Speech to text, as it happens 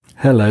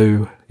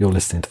Hello, you're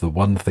listening to the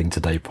One Thing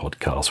Today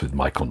podcast with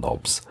Michael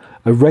Nobbs,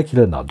 a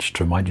regular nudge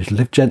to remind you to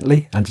live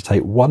gently and to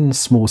take one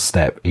small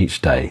step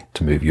each day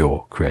to move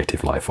your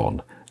creative life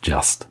on,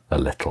 just a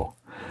little.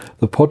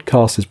 The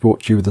podcast is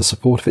brought to you with the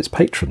support of its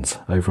patrons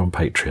over on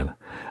Patreon,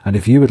 and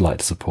if you would like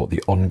to support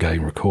the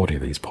ongoing recording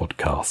of these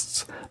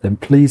podcasts, then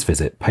please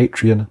visit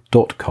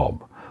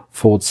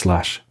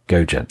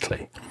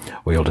patreon.com/GoGently,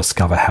 where you'll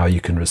discover how you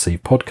can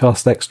receive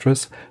podcast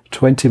extras,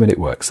 20-minute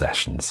work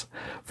sessions,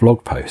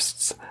 vlog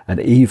posts, and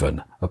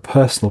even a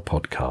personal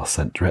podcast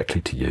sent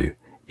directly to you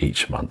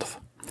each month.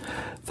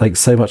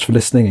 Thanks so much for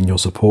listening, and your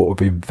support would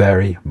be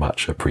very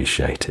much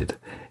appreciated.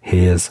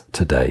 Here's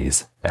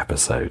today's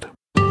episode.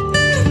 Good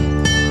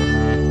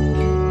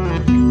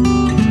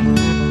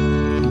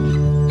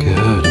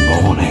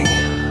morning.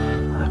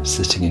 I'm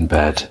sitting in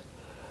bed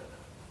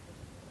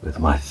with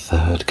my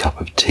third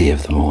cup of tea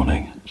of the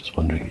morning. Just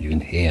wondering if you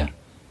can hear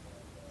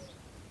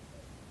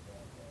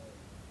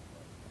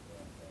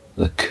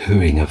the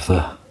cooing of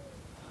the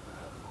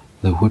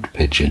wood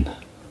pigeon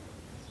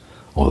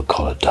or the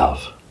collared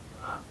dove.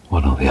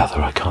 One or the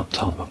other, I can't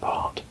tell them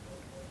apart.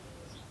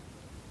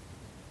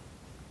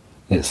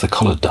 It's the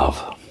collared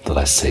dove that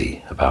I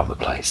see about the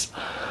place,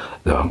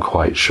 though I'm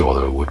quite sure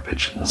there are wood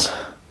pigeons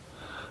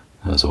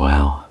as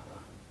well.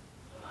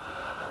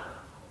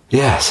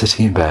 Yeah,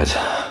 sitting in bed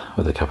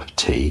with a cup of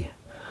tea.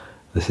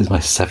 This is my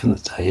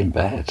 7th day in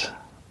bed.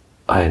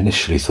 I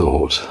initially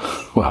thought,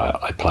 well,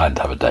 I planned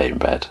to have a day in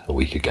bed a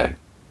week ago,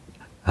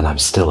 and I'm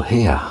still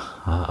here.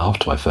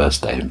 After my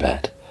first day in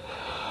bed,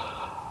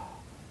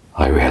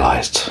 I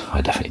realised I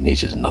definitely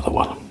needed another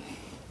one.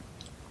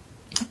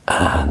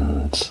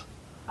 And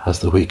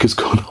as the week has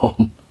gone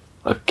on,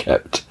 I've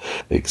kept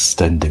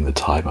extending the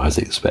time I was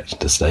expecting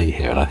to stay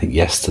here. And I think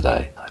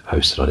yesterday I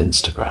posted on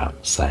Instagram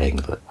saying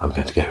that I'm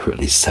going to go for at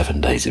least 7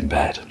 days in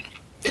bed.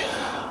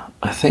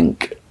 I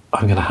think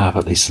I'm going to have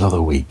at least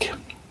another week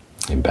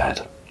in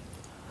bed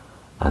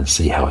and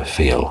see how I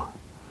feel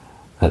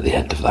at the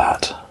end of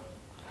that.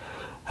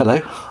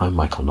 Hello, I'm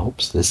Michael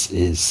Nobbs. This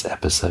is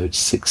episode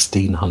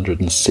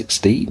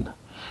 1616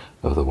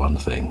 of the One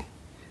Thing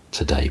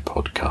Today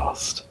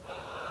podcast.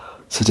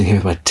 Sitting here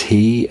with my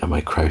tea and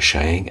my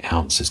crocheting.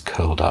 Ounce is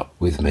curled up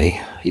with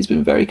me. He's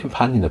been very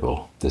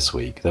companionable this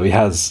week, though he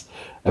has,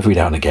 every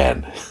now and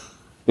again,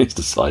 he's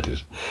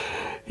decided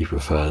he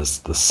prefers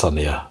the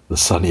sunnier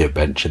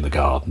bench in the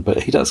garden,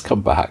 but he does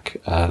come back,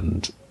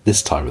 and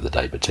this time of the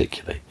day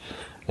particularly,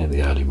 in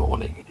the early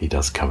morning, he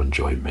does come and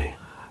join me.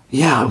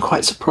 Yeah, I'm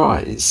quite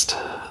surprised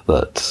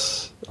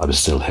that I'm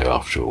still here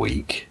after a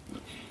week,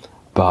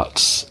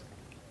 but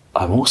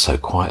I'm also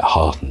quite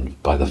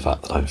heartened by the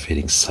fact that I'm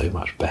feeling so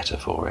much better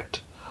for it.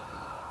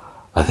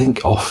 I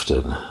think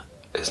often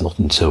it's not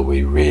until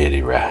we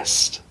really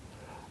rest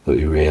that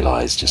we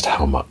realise just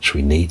how much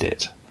we need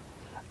it.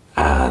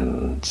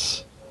 And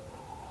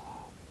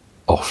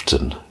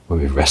often when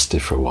we've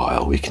rested for a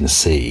while, we can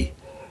see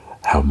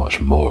how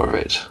much more of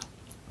it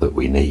that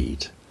we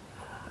need.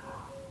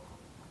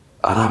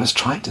 And I was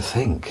trying to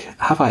think,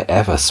 have I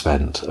ever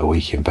spent a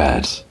week in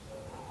bed?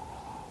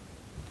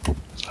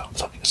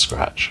 Sounds like a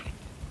scratch.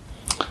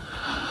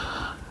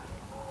 I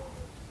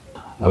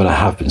mean, I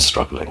have been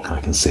struggling.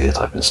 I can see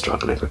that I've been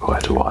struggling for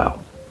quite a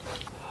while.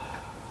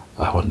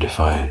 I wonder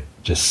if I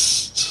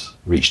just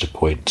reached a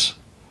point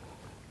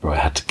where I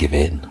had to give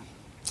in.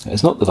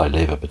 It's not that I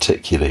live a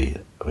particularly,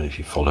 I mean, if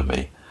you follow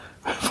me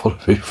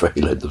for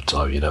any length of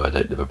time, you know I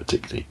don't live a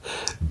particularly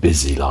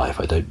busy life.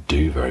 I don't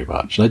do very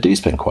much. And I do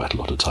spend quite a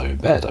lot of time in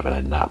bed. I mean,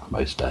 I nap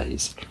most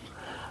days.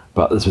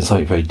 But there's been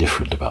something very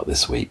different about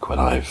this week when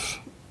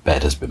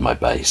bed has been my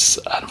base.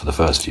 And for the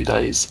first few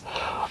days,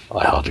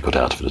 I hardly got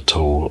out of it at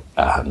all.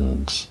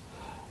 And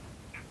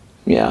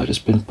yeah, I've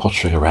just been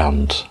pottering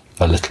around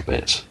a little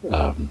bit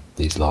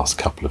these last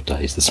couple of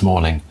days. This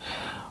morning,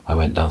 I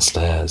went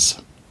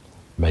downstairs,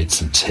 made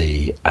some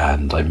tea,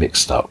 and I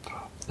mixed up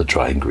the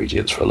dry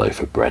ingredients for a loaf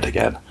of bread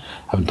again. I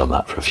haven't done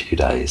that for a few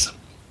days.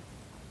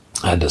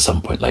 And at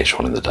some point later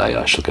on in the day,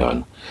 I shall go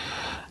and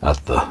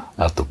add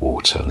the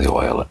water and the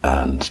oil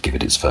and give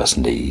it its first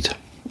knead.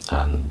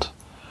 And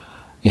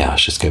yeah, I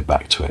should just go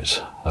back to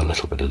it a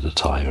little bit at a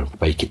time and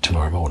bake it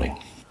tomorrow morning.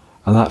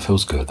 And that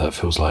feels good. That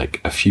feels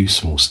like a few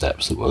small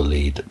steps that will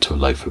lead to a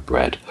loaf of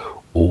bread,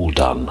 all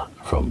done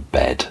from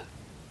bed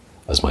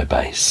as my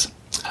base.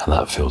 And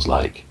that feels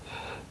like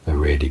a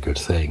really good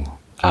thing,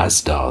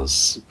 as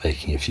does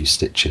making a few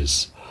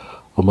stitches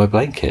on my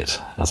blanket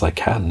as I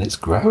can. It's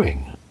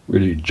growing.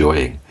 Really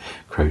enjoying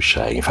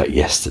crocheting. In fact,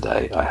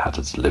 yesterday I had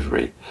a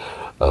delivery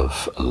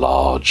of a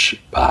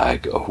large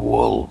bag of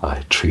wool.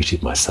 I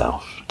treated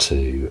myself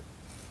to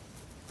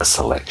a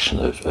selection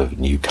of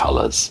new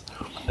colours.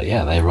 But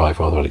yeah, they arrived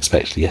rather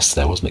unexpectedly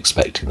yesterday. I wasn't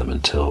expecting them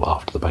until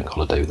after the bank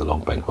holiday, the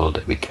long bank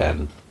holiday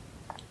weekend.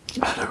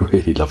 I had a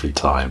really lovely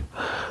time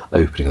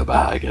opening the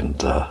bag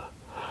and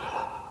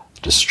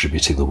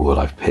distributing the wool.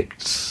 I've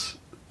picked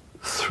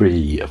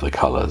 3 of the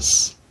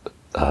colours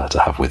to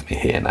have with me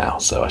here now,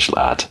 so I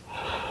shall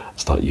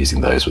start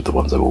using those with the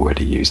ones I'm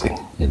already using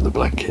in the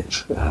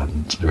blanket,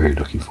 and I'm really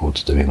looking forward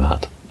to doing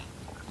that.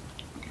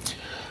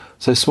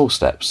 So small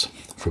steps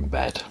from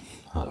bed.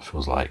 That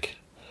feels like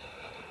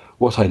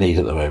what I need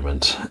at the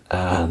moment,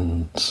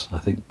 and I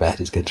think bed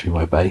is going to be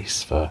my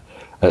base for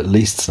at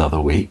least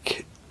another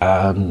week,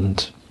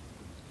 and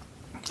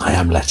I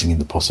am letting in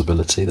the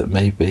possibility that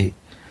maybe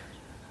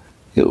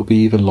it will be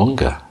even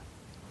longer.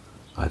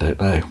 I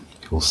don't know.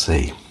 We'll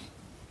see.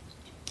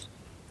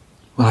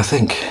 Well, I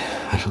think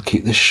I shall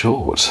keep this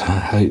short. I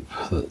hope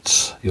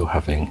that you're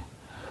having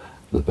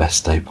the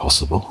best day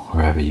possible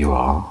wherever you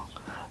are.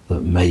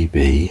 That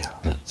maybe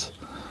that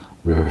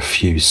there are a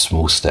few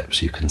small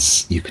steps you can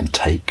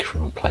take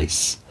from a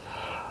place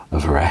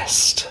of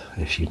rest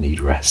if you need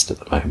rest at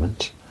the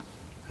moment.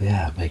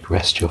 Yeah, make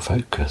rest your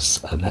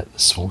focus and let the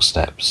small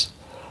steps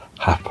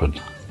happen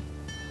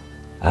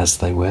as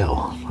they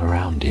will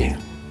around you.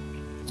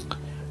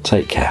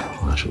 Take care.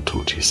 I shall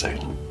talk to you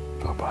soon.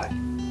 Bye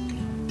bye.